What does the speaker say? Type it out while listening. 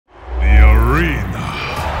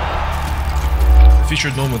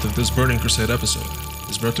featured moment of this Burning Crusade episode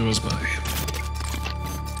is brought to us by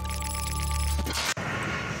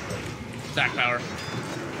Stack power.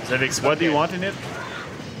 Zevix, what do you want in it?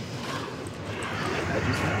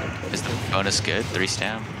 Is the bonus good? 3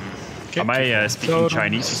 stam? Am I speaking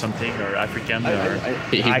Chinese or something, or African? I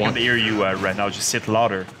can hear you right now, just sit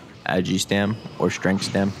louder. Agi stem or strength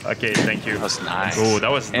stem. Okay, thank you. That was nice. Oh,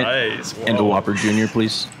 that was nice. Wow. And the Whopper Junior,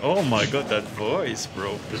 please. Oh my god, that voice,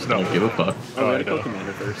 bro. Just don't give a fuck. Oh, I go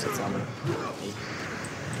commander first. That's on me.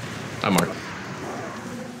 Hi, Mark.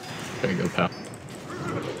 There you go, pal.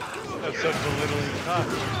 That's such a belittling touch.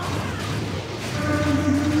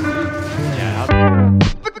 Yeah.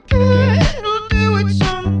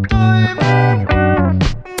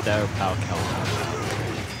 There, pal,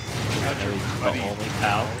 only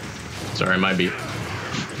pal. Sorry, my beat.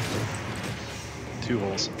 2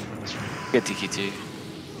 holes. Good TK2.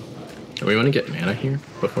 Do we want to get mana here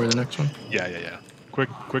before the next one? Yeah. Quick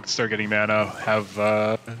to start getting mana. Have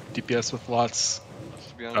DPS with lots.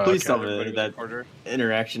 Please tell me that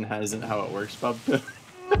interaction isn't how it works, Bob.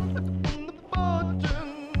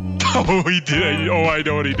 Oh, he did. Oh, I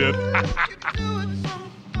know what he did.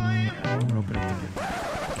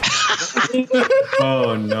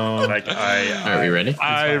 Oh no! Like Are we ready?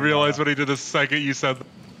 I realized what he did the second you said.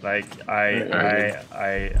 Like I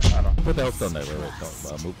don't. Put the hook on there. Wait.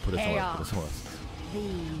 Don't move. Put it somewhere.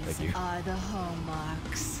 These are the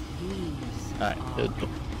hallmarks. These Alright,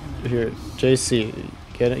 here, JC,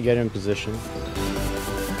 get in position.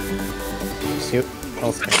 See,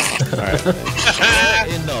 okay. Alright.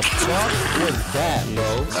 In the fuck was that, bro?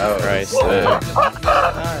 Oh, Christ.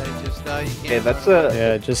 Alright, just die. Okay, that's a...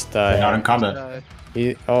 Yeah, just die. Not in combat.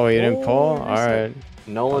 He didn't pull? Alright.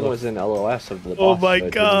 No one was in LOS of the boss. Oh my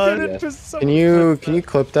god! Can you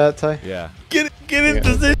clip that, Ty? Yeah. Get in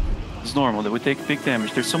position! It's normal that we take big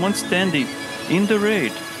damage. There's someone standing in the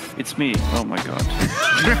raid. It's me. Oh my god.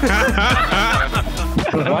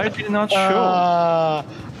 Why did it not show?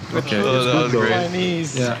 Okay. That was great.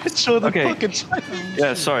 Chinese. Yeah. Show the Okay. fucking Chinese.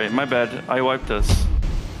 Yeah, sorry, my bad. I wiped us.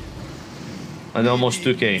 And almost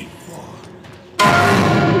 2k.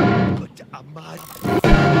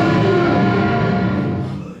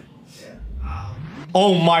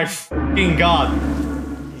 Oh my fucking god.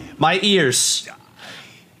 My ears.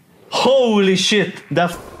 Holy shit.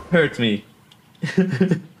 That hurt me.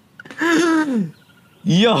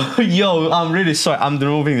 Yo, I'm really sorry. I'm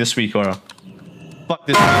removing this week, Aura. Fuck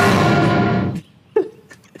this.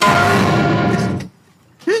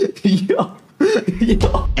 Yo. I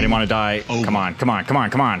didn't want to die. Oh. Come on.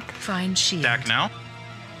 find shield. Stack now.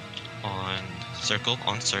 On circle.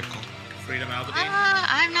 Freedom Alpha.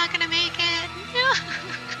 I'm not gonna make it. No.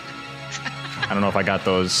 I don't know if I got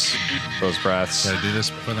those breaths. Gotta do this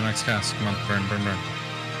before the next cast. Come on, burn.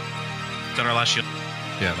 Is that our last shield?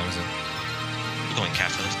 Yeah, that was it. We're going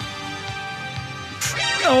cat for this.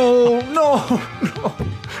 No.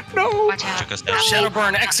 Watch out. Took us down.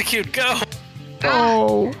 Shadowburn, execute, go!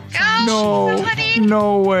 No.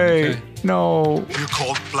 No way. Okay. No. You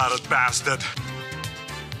cold-blooded bastard.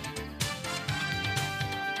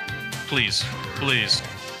 Please.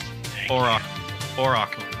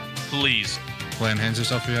 Orok, please. Play enhance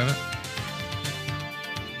yourself if you have it.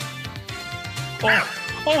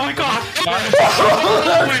 Oh my god! Let's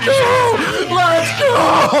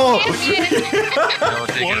go! No,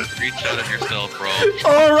 take a screenshot of yourself, bro.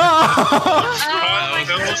 All right.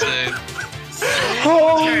 That was insane.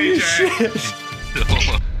 Holy shit.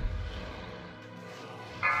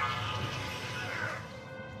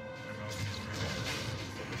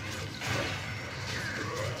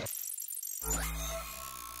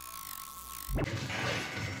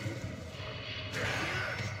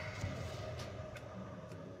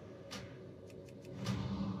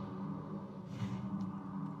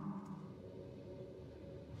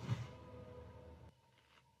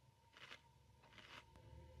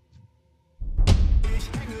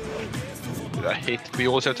 I hate we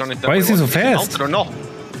always have to turn it down. Why is he so Is fast? mounted or not?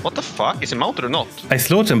 What the fuck? Is he mounted or not? I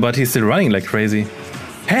slowed him, but he's still running like crazy.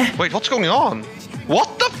 Huh? Wait, what's going on?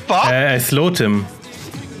 What the fuck? I slowed him.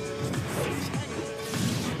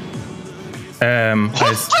 What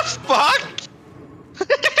the fuck?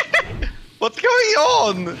 What's going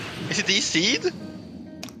on? Is it DC'd?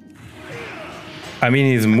 I mean,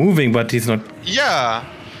 he's moving, but he's not. Yeah.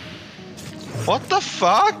 What the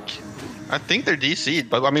fuck? I think they're DC'd,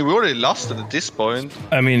 but I mean, we already lost it at this point.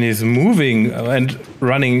 I mean, he's moving and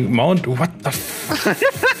running mount. What the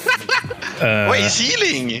Wait, he's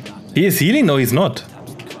healing! He is healing? No, he's not.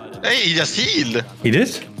 Hey, he just healed! He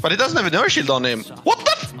did? But he doesn't have a nerve shield on him. What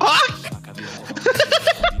the fuck?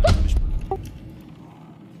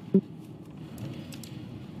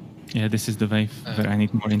 Yeah, this is the wave where I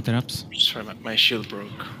need more interrupts. Sorry, my shield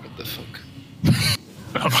broke. What the fuck?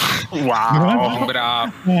 Wow.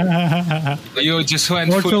 You just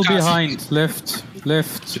went Portal full behind. Left.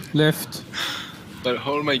 But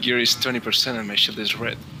all my gear is 20% and my shield is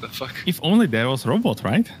red. The fuck? If only there was robot,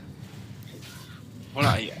 right? Well,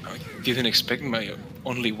 I didn't expect my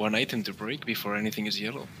only one item to break before anything is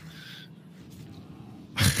yellow.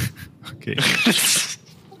 Okay.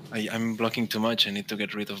 I'm blocking too much. I need to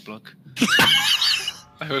get rid of block.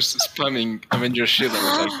 I was spamming Avenger Shield. I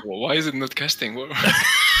was like, well, why is it not casting? 1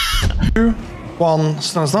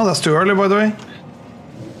 Snow. That's too early, by the way.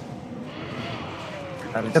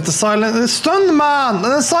 Get the silence. The stun, man!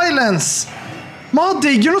 The silence!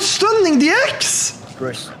 Madig, you're not stunning the X!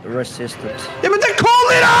 Resisted. Yeah, but then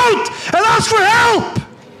call it out! And ask for help!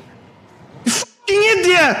 You fucking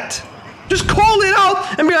idiot! Just call it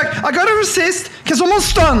out and be like, I gotta resist, can someone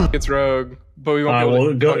stun? It's rogue. But we won't be able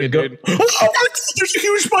to go. Oh my god, there's a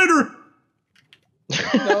huge spider!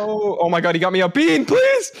 No. Oh my god, he got me a bean,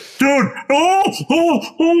 please! Dude!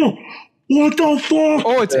 Oh! What the fuck?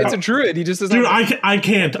 Oh, it's a druid. He just doesn't. Dude, I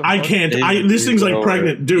can't. This thing's like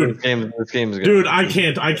pregnant, dude. This game's good. Dude, I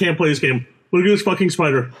can't play this game. Look at this fucking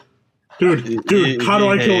spider. Dude, how do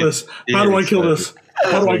I kill this? How do I kill this?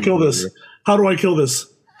 How do I kill this? How do I kill this?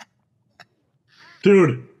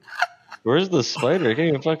 Dude. Where's the spider? I can't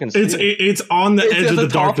even fucking see it. It's on the edge of the darkness. It's at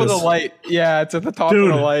the top of the light. Yeah, it's at the top of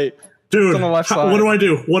the light. Dude, it's on the left side. What do I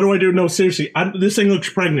do? What do I do? No, seriously. This thing looks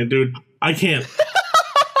pregnant, dude. I can't.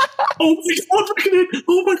 Oh my god, pregnant!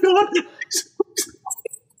 Oh my god!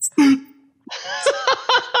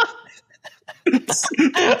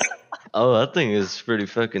 Oh, that thing is pretty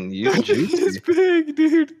fucking huge. It's big,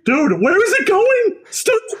 dude. Dude, where is it going?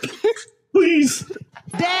 Stop, please.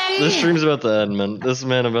 This stream's about to end, man. This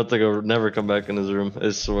man about to go never come back in his room, I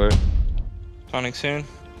swear. Taunting soon.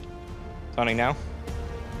 Taunting now.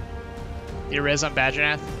 Your res on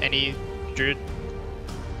Badgernath. Any druid?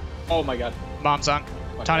 Oh my god. Mom's on.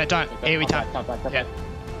 Taunt it. AoE taunt. Yeah.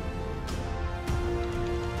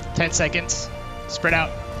 10 seconds. Spread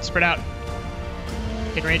out.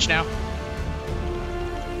 In range now.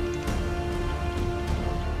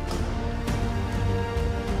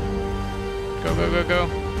 Go.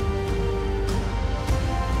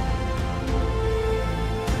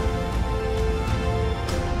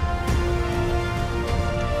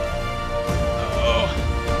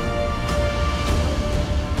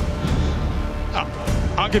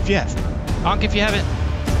 Honk if you have. Honk if you haven't.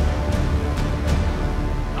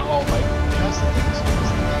 Oh my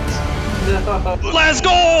god. Let's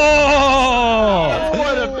go!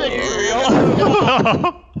 What a victory!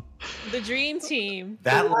 The dream team.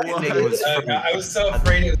 That landing was I was so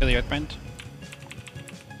afraid it was Really Earthbend.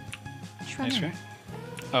 Nice, right?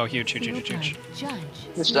 Oh, huge.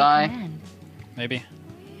 Just die. Maybe.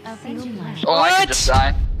 Oh, I can just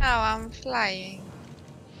die. Oh, I'm flying.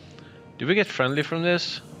 Do we get friendly from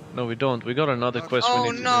this? No, we don't. We got another quest we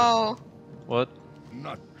need to no. do. What?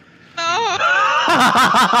 No.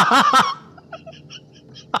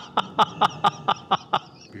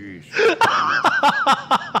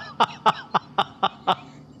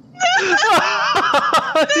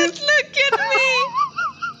 Just look at me.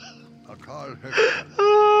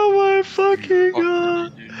 Oh my fucking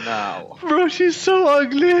god. Now. Bro, she's so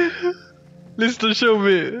ugly. Listen, show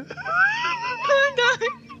me.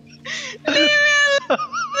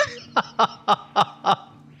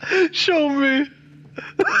 Show me.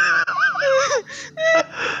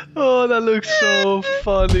 Oh, that looks so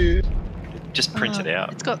funny. Just print it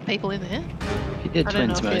out. It's got people in there. He did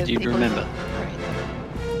twins mode, do you remember?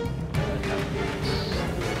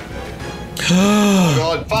 Oh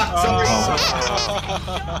god, fuck! Sorry.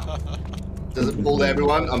 Does it pull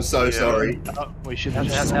everyone? I'm so sorry. We should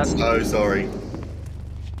have so sorry.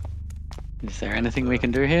 Is there anything we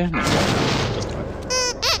can do here? No.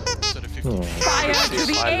 Fire to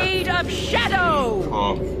the aid of Shadow!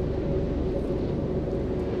 Oh.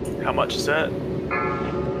 How much is that?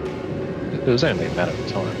 It was only a matter of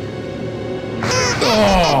time.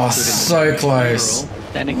 Oh, so close.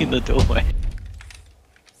 Standing in the doorway.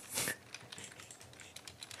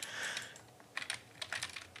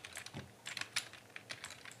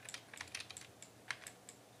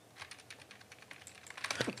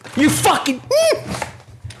 You fucking.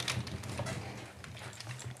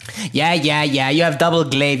 Yeah, you have double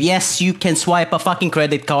glaive. Yes, you can swipe a fucking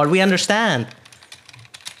credit card. We understand.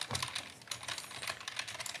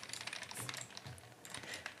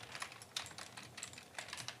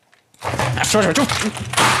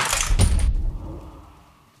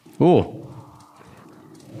 Ooh.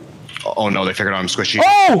 Oh no, they figured out I'm squishy.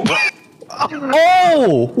 Oh!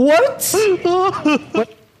 Oh, what? What?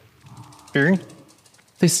 Hearing?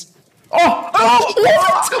 This. Oh,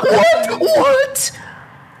 what?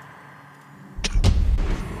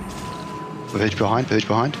 Purge behind, purge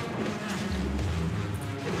behind.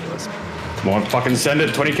 Come on, fucking send it.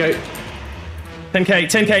 20k. 10k,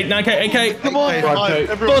 10k, 9k, 8k. Come on,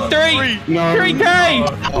 4, 3, No. 3k.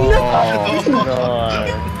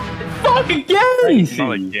 Fuck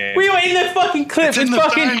again. We were in the fucking clip. It's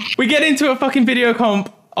fucking. We get into a fucking video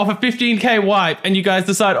comp off a 15k wipe, and you guys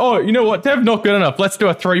decide, oh, you know what? Dev not good enough. Let's do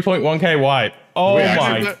a 3.1k wipe. Oh my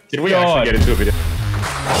god. Did we actually get into a video?